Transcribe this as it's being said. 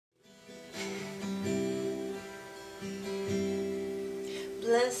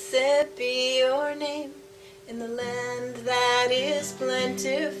Blessed be your name in the land that is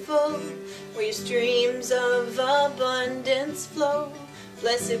plentiful, where your streams of abundance flow.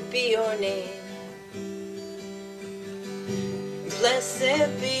 Blessed be your name.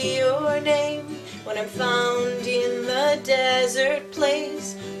 Blessed be your name when I'm found in the desert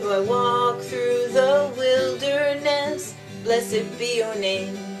place, though I walk through the wilderness. Blessed be your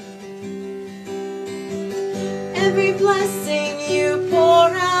name. Every blessing you pour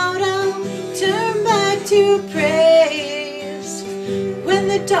out, I'll turn back to praise. When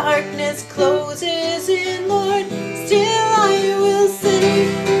the darkness closes in, Lord, still I will say,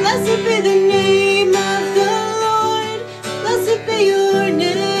 blessed be the name of the Lord. Blessed be your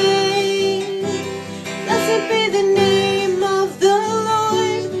name. Blessed be the name of the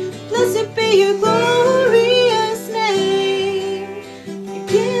Lord. Blessed be your glorious name. You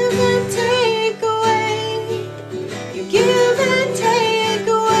give and take away. You give and take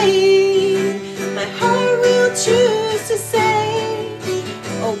away. My heart will choose to say,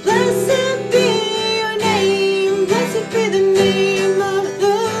 oh, blessed be your name. Blessed be the name of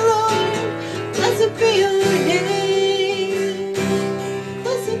the Lord. Blessed be your name.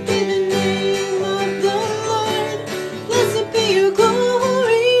 Blessed be the name of the Lord. Blessed be your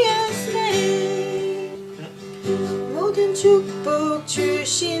glorious name. 모든 축복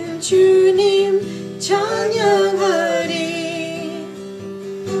주신 주님 찬양하리.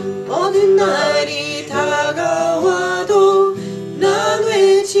 어느 날이 다가와도 난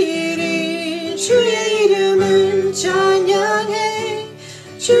외치리. 주의 이름을 찬양해.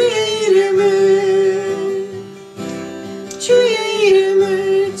 주의 이름을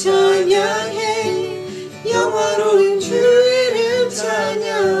찬양해. 영화로운 주 이름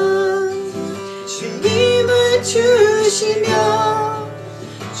찬양. 주님을 주시며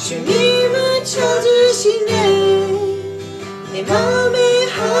주님을 찾으시네. 내 맘에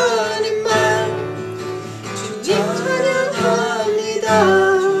하는 말 주님 찬양합니다.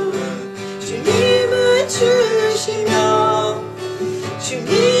 주님을 주시며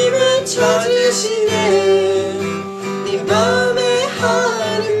주님을 찾으시네. 내 맘에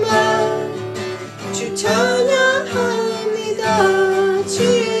하는 말 주 찬양합니다.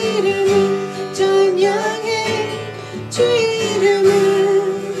 주의 이름을 찬양해. 주의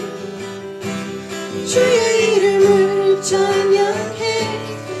이름을 찬양해.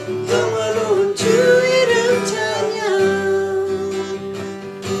 영화로운 주 이름 찬양.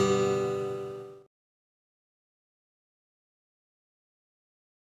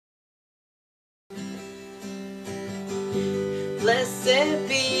 Blessed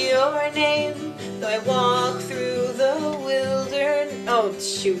be your name, though I walk through the wilderness. Oh,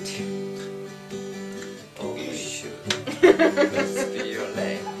 shoot. Oh, shoot. Blessed be your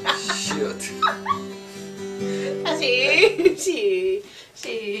name. Shoot.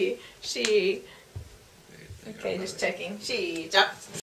 she. Okay, just checking. 시작.